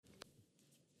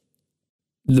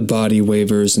The body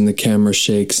wavers and the camera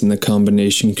shakes, and the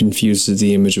combination confuses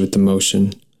the image with the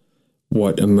motion.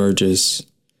 What emerges?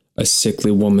 A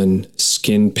sickly woman,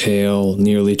 skin pale,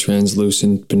 nearly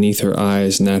translucent beneath her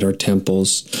eyes and at her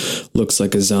temples, looks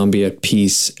like a zombie at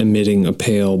peace, emitting a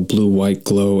pale blue-white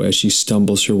glow as she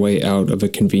stumbles her way out of a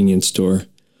convenience store,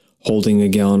 holding a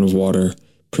gallon of water,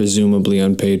 presumably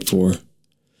unpaid for.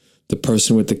 The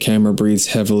person with the camera breathes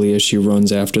heavily as she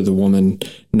runs after the woman,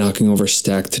 knocking over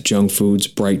stacked junk foods,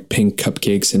 bright pink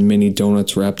cupcakes, and mini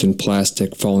donuts wrapped in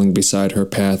plastic falling beside her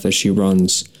path as she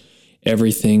runs.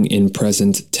 Everything in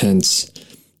present tense.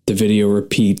 The video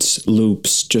repeats,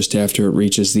 loops, just after it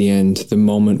reaches the end, the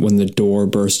moment when the door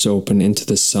bursts open into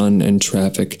the sun and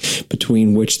traffic,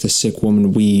 between which the sick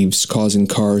woman weaves, causing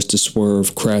cars to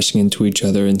swerve, crashing into each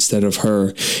other instead of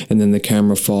her, and then the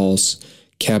camera falls,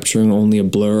 capturing only a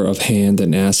blur of hand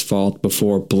and asphalt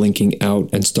before blinking out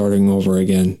and starting over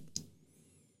again.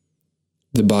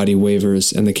 The body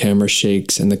wavers and the camera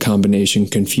shakes, and the combination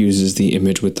confuses the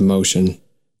image with the motion.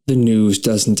 The news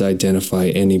doesn't identify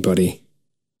anybody.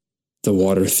 The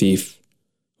water thief,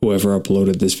 whoever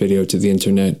uploaded this video to the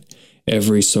internet,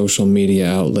 every social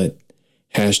media outlet,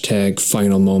 hashtag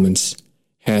final moments,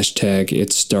 hashtag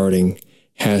it's starting,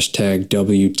 hashtag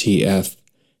WTF,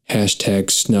 hashtag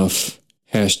snuff,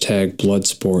 hashtag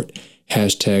bloodsport,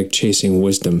 hashtag chasing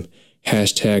wisdom,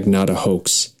 hashtag not a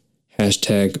hoax,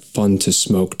 hashtag fun to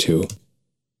smoke to.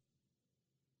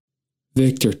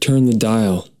 Victor, turn the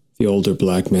dial, the older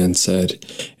black man said,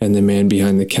 and the man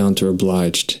behind the counter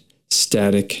obliged.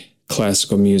 Static,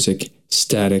 classical music,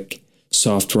 static,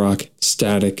 soft rock,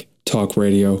 static, talk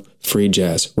radio, free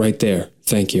jazz. Right there,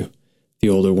 thank you, the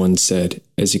older one said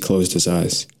as he closed his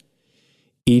eyes.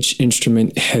 Each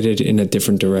instrument headed in a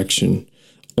different direction.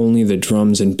 Only the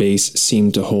drums and bass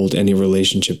seemed to hold any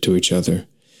relationship to each other.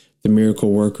 The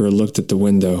miracle worker looked at the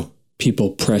window,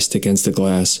 people pressed against the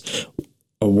glass,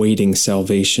 awaiting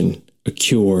salvation, a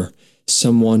cure,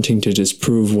 some wanting to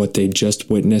disprove what they'd just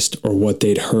witnessed or what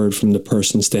they'd heard from the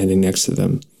person standing next to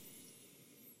them.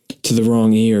 To the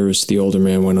wrong ears, the older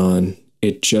man went on,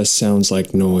 it just sounds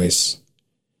like noise.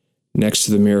 Next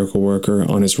to the miracle worker,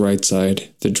 on his right side,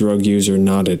 the drug user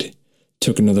nodded,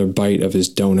 took another bite of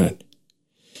his donut.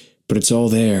 But it's all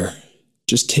there.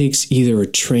 Just takes either a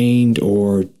trained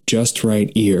or just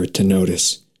right ear to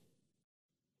notice.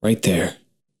 Right there.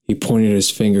 He pointed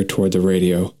his finger toward the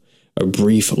radio, a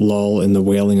brief lull in the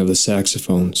wailing of the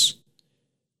saxophones.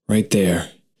 Right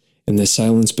there, in the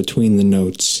silence between the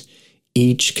notes,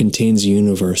 each contains a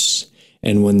universe,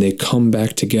 and when they come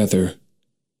back together,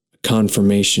 a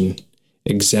confirmation,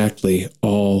 exactly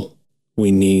all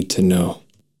we need to know.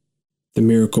 The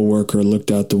miracle worker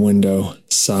looked out the window,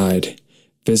 sighed,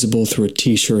 visible through a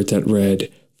t-shirt that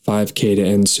read, 5K to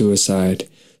end suicide.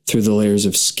 Through the layers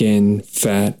of skin,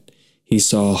 fat, he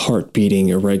saw a heart beating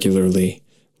irregularly,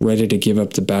 ready to give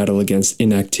up the battle against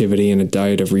inactivity and a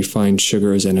diet of refined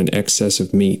sugars and an excess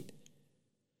of meat.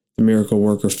 The miracle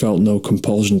worker felt no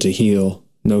compulsion to heal,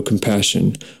 no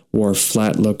compassion, wore a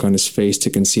flat look on his face to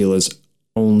conceal his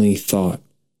only thought.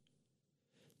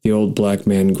 The old black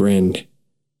man grinned,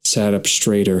 sat up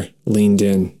straighter, leaned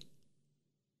in.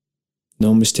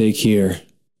 No mistake here.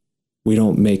 We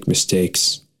don't make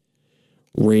mistakes.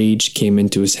 Rage came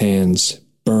into his hands,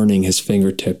 burning his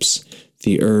fingertips,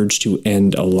 the urge to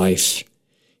end a life.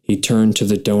 He turned to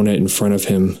the donut in front of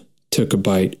him, took a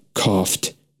bite,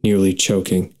 coughed, nearly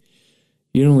choking.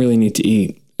 You don't really need to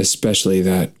eat, especially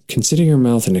that. Consider your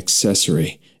mouth an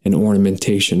accessory, an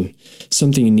ornamentation,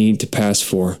 something you need to pass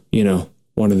for,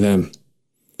 one of them.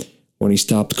 When he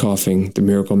stopped coughing, the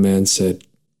miracle man said,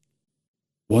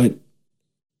 What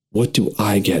do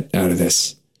I get out of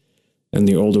this? And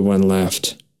the older one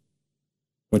laughed.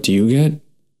 What do you get?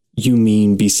 You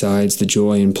mean besides the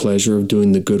joy and pleasure of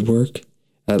doing the good work?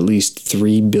 At least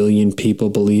 3 billion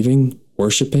people believing,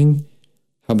 worshiping?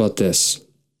 How about this?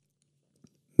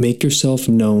 Make yourself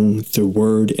known through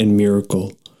word and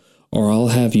miracle, or I'll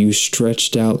have you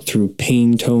stretched out through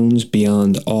pain tones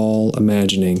beyond all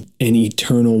imagining, an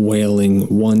eternal wailing,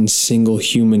 one single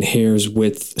human hair's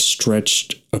width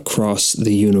stretched across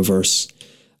the universe,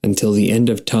 until the end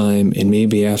of time, and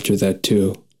maybe after that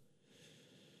too.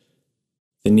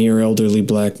 The near elderly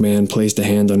black man placed a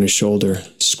hand on his shoulder,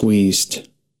 squeezed.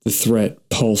 The threat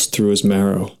pulsed through his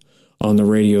marrow. On the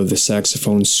radio, the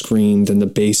saxophone screamed, and the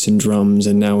bass and drums,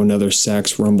 and now another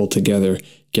sax rumbled together,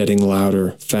 getting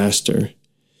louder, faster.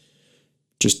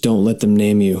 Just don't let them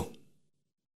name you.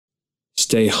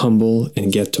 Stay humble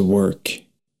and get to work.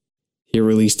 He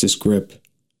released his grip.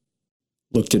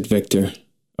 Looked at Victor.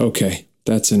 Okay,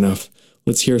 that's enough.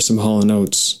 Let's hear some Hall &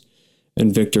 Oates.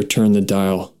 And Victor turned the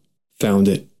dial. Found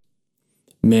it.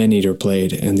 Man-Eater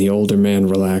played, and the older man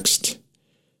relaxed.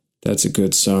 That's a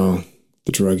good song,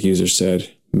 the drug user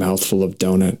said, mouthful of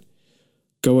donut.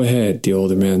 Go ahead, the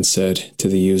older man said to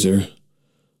the user.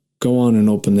 Go on and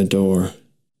open the door.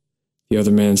 The other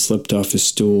man slipped off his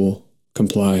stool,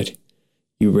 complied.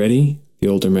 You ready? The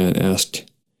older man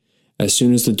asked. As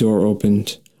soon as the door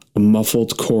opened, a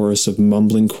muffled chorus of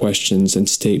mumbling questions and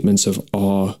statements of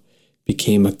awe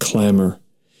became a clamor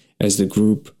as the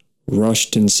group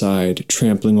rushed inside,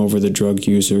 trampling over the drug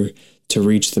user to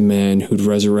reach the man who'd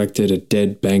resurrected a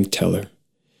dead bank teller.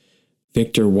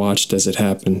 Victor watched as it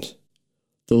happened.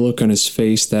 The look on his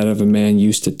face, that of a man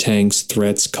used to tanks,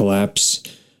 threats, collapse,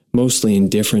 mostly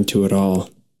indifferent to it all.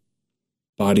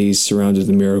 Bodies surrounded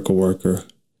the miracle worker,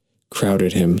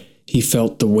 crowded him. He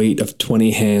felt the weight of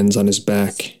 20 hands on his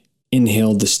back,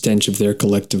 inhaled the stench of their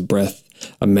collective breath,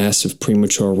 a massive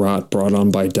premature rot brought on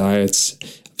by diets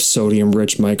of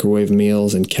sodium-rich microwave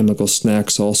meals and chemical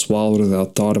snacks all swallowed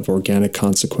without thought of organic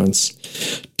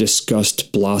consequence.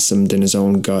 Disgust blossomed in his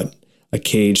own gut, a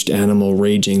caged animal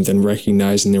raging, then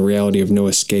recognizing the reality of no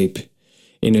escape.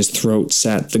 In his throat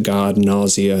sat the god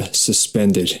nausea,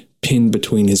 suspended, pinned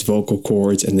between his vocal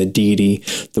cords and the deity,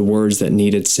 the words that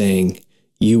needed saying.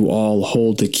 You all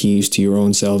hold the keys to your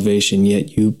own salvation,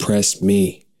 yet you press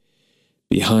me.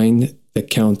 Behind the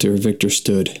counter, Victor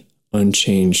stood,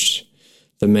 unchanged,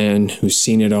 the man who's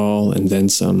seen it all and then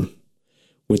some.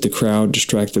 With the crowd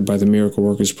distracted by the miracle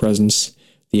worker's presence,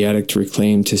 the addict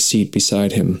reclaimed his seat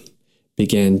beside him,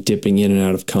 began dipping in and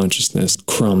out of consciousness.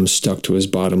 Crumbs stuck to his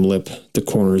bottom lip, the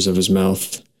corners of his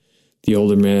mouth. The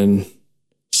older man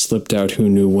slipped out who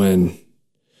knew when.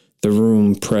 The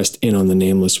room pressed in on the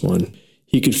nameless one.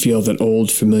 He could feel that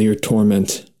old familiar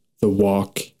torment, the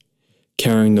walk,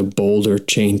 carrying the boulder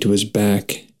chained to his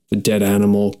back, the dead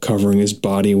animal covering his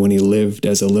body when he lived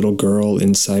as a little girl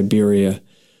in Siberia,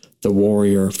 the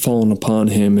warrior fallen upon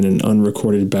him in an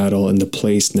unrecorded battle in the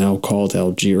place now called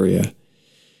Algeria.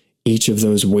 Each of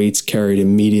those weights carried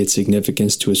immediate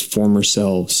significance to his former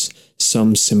selves,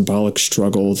 some symbolic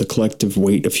struggle, the collective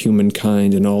weight of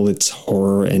humankind and all its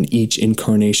horror, and each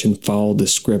incarnation followed the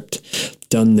script,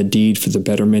 done the deed for the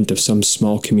betterment of some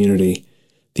small community.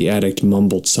 The addict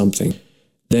mumbled something,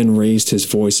 then raised his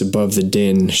voice above the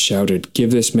din, shouted,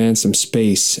 Give this man some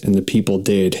space, and the people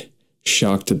did,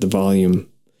 shocked at the volume.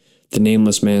 The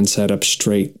nameless man sat up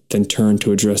straight, then turned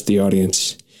to address the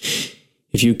audience.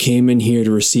 If you came in here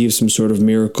to receive some sort of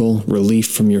miracle, relief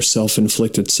from your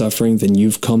self-inflicted suffering, then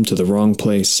you've come to the wrong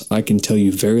place. I can tell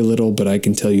you very little, but I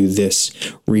can tell you this.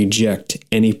 Reject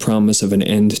any promise of an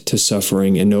end to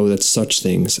suffering and know that such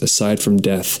things, aside from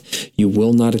death, you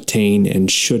will not attain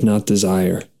and should not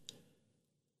desire.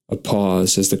 A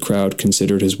pause as the crowd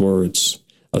considered his words.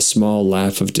 A small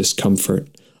laugh of discomfort,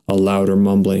 a louder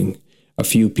mumbling. A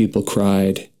few people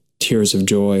cried, tears of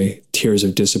joy, tears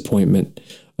of disappointment.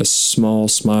 A small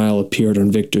smile appeared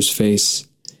on Victor's face.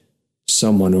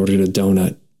 Someone ordered a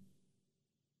donut.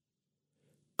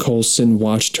 Colson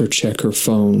watched her check her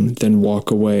phone, then walk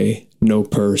away. No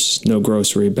purse, no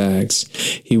grocery bags.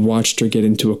 He watched her get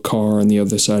into a car on the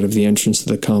other side of the entrance to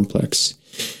the complex.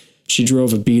 She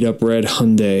drove a beat-up red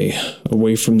Hyundai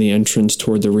away from the entrance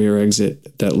toward the rear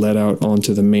exit that led out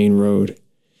onto the main road.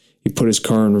 He put his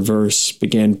car in reverse,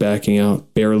 began backing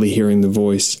out, barely hearing the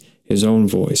voice, his own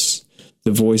voice.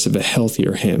 The voice of a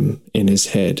healthier him in his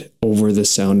head, over the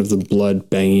sound of the blood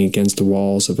banging against the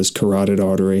walls of his carotid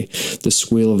artery, the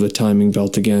squeal of the timing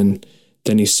belt again.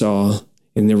 Then he saw,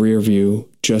 in the rear view,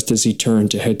 just as he turned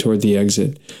to head toward the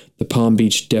exit, the Palm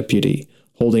Beach deputy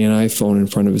holding an iPhone in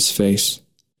front of his face.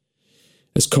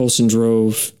 As Colson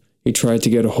drove, he tried to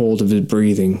get a hold of his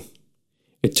breathing.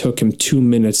 It took him 2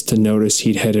 minutes to notice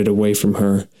he'd headed away from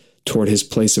her, toward his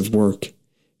place of work.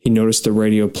 He noticed the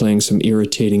radio playing some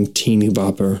irritating teeny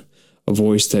bopper, a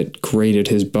voice that grated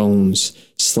his bones,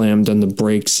 slammed on the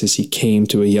brakes as he came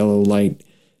to a yellow light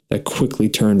that quickly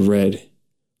turned red.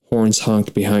 Horns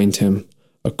honked behind him,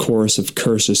 a chorus of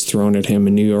curses thrown at him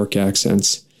in New York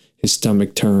accents. His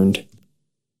stomach turned.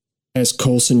 As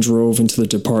Colson drove into the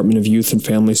Department of Youth and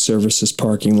Family Services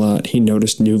parking lot, he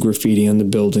noticed new graffiti on the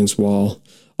building's wall,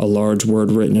 a large word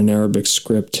written in Arabic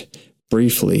script.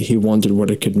 Briefly, he wondered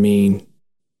what it could mean.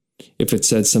 If it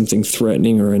said something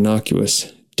threatening or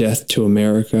innocuous, Death to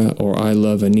America or I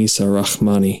Love Anisa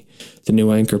Rahmani, the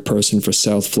new anchor person for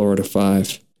South Florida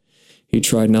 5. He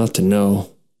tried not to know,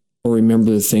 or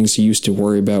remember the things he used to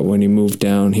worry about when he moved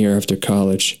down here after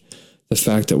college. The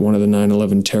fact that one of the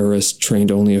 9/11 terrorists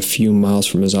trained only a few miles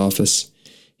from his office.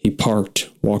 He parked,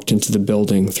 walked into the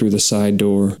building through the side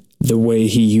door, the way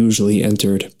he usually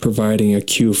entered, providing a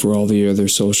cue for all the other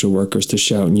social workers to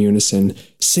shout in unison,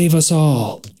 "Save us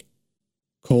all!"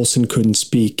 Colson couldn't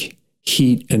speak.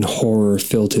 Heat and horror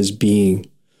filled his being,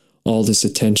 all this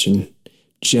attention.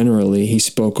 Generally, he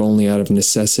spoke only out of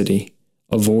necessity,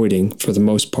 avoiding, for the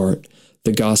most part,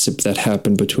 the gossip that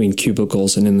happened between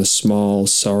cubicles and in the small,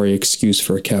 sorry excuse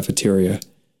for a cafeteria.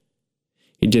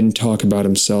 He didn't talk about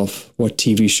himself, what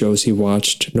TV shows he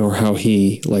watched, nor how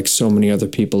he, like so many other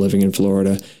people living in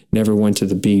Florida, never went to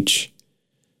the beach.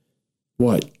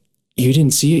 "What, you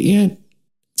didn't see it yet?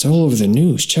 It's all over the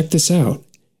news. Check this out."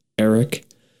 Eric,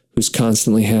 whose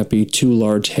constantly happy, too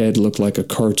large head looked like a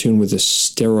cartoon with a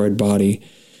steroid body,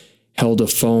 held a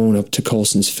phone up to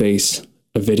Colson's face.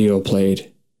 A video played.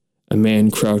 A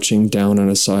man crouching down on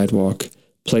a sidewalk,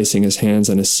 placing his hands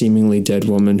on a seemingly dead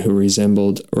woman who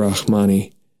resembled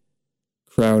Rahmani.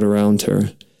 Crowd around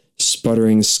her,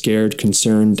 sputtering, scared,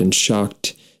 concerned, and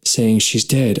shocked, saying, "She's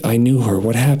dead. I knew her.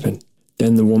 What happened?"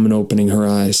 Then the woman opening her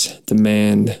eyes. The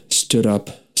man stood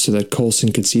up so that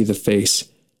Colson could see the face.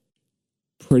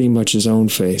 Pretty much his own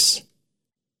face.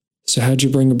 "So how'd you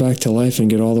bring her back to life and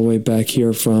get all the way back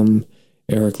here from—"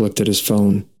 Eric looked at his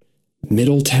phone.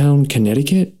 "Middletown,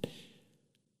 Connecticut?"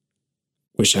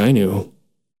 "Wish I knew."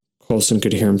 Colson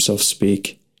could hear himself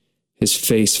speak. His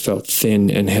face felt thin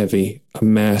and heavy, a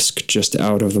mask just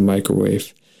out of the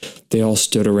microwave. They all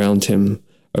stood around him,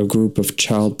 a group of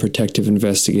child protective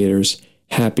investigators,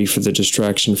 happy for the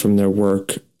distraction from their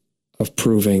work of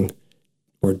proving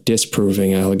or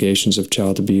disproving allegations of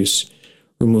child abuse,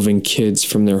 removing kids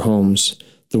from their homes,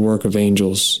 the work of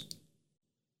angels.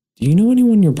 "Do you know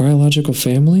anyone in your biological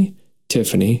family?"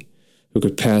 Tiffany, who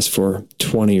could pass for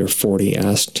 20 or 40,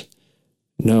 asked.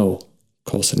 "No,"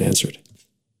 Colson answered.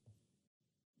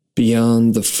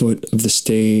 Beyond the foot of the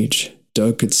stage,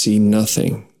 Doug could see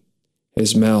nothing.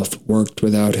 His mouth worked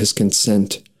without his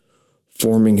consent,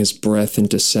 forming his breath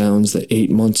into sounds that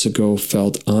 8 months ago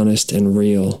felt honest and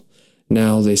real.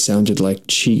 Now they sounded like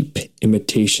cheap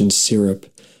imitation syrup,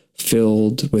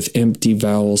 filled with empty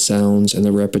vowel sounds and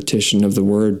the repetition of the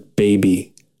word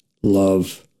baby,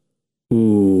 love,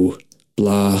 ooh,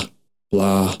 blah,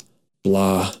 blah,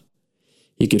 blah.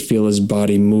 He could feel his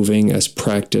body moving as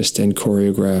practiced and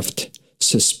choreographed,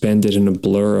 suspended in a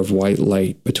blur of white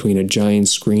light between a giant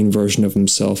screen version of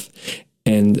himself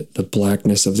and the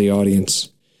blackness of the audience.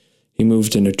 He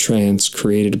moved in a trance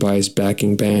created by his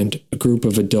backing band, a group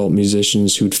of adult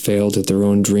musicians who'd failed at their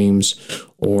own dreams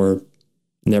or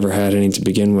never had any to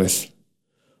begin with.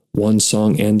 One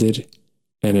song ended,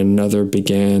 and another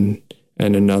began,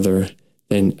 and another.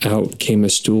 Then out came a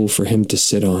stool for him to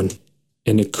sit on.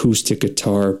 An acoustic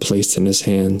guitar placed in his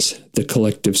hands, the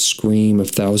collective scream of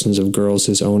thousands of girls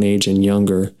his own age and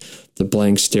younger, the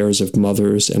blank stares of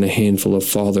mothers and a handful of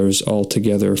fathers all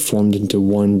together formed into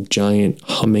one giant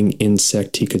humming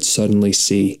insect he could suddenly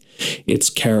see,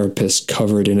 its carapace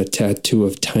covered in a tattoo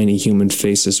of tiny human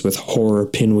faces with horror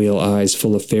pinwheel eyes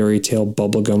full of fairy tale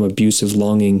bubblegum abusive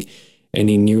longing, and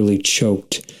he nearly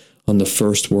choked on the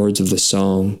first words of the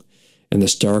song, and the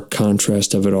stark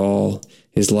contrast of it all,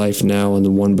 his life now and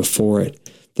the one before it,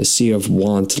 the sea of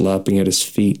want lapping at his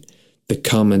feet, the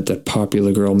comment that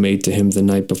Popular Girl made to him the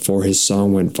night before his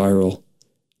song went viral,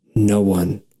 "No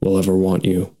one will ever want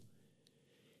you."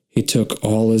 He took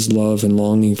all his love and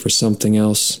longing for something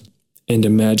else, and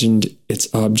imagined its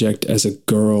object as a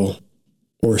girl,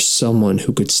 or someone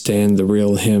who could stand the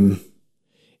real him,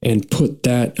 and put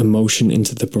that emotion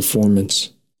into the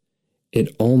performance.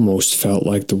 It almost felt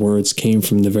like the words came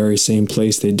from the very same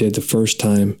place they did the first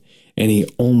time, and he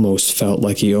almost felt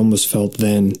like he almost felt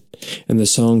then, and the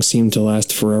song seemed to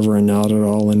last forever and not at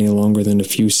all any longer than a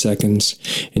few seconds,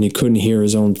 and he couldn't hear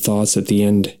his own thoughts at the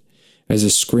end, as a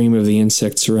scream of the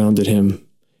insect surrounded him,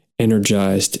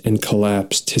 energized and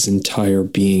collapsed his entire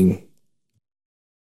being.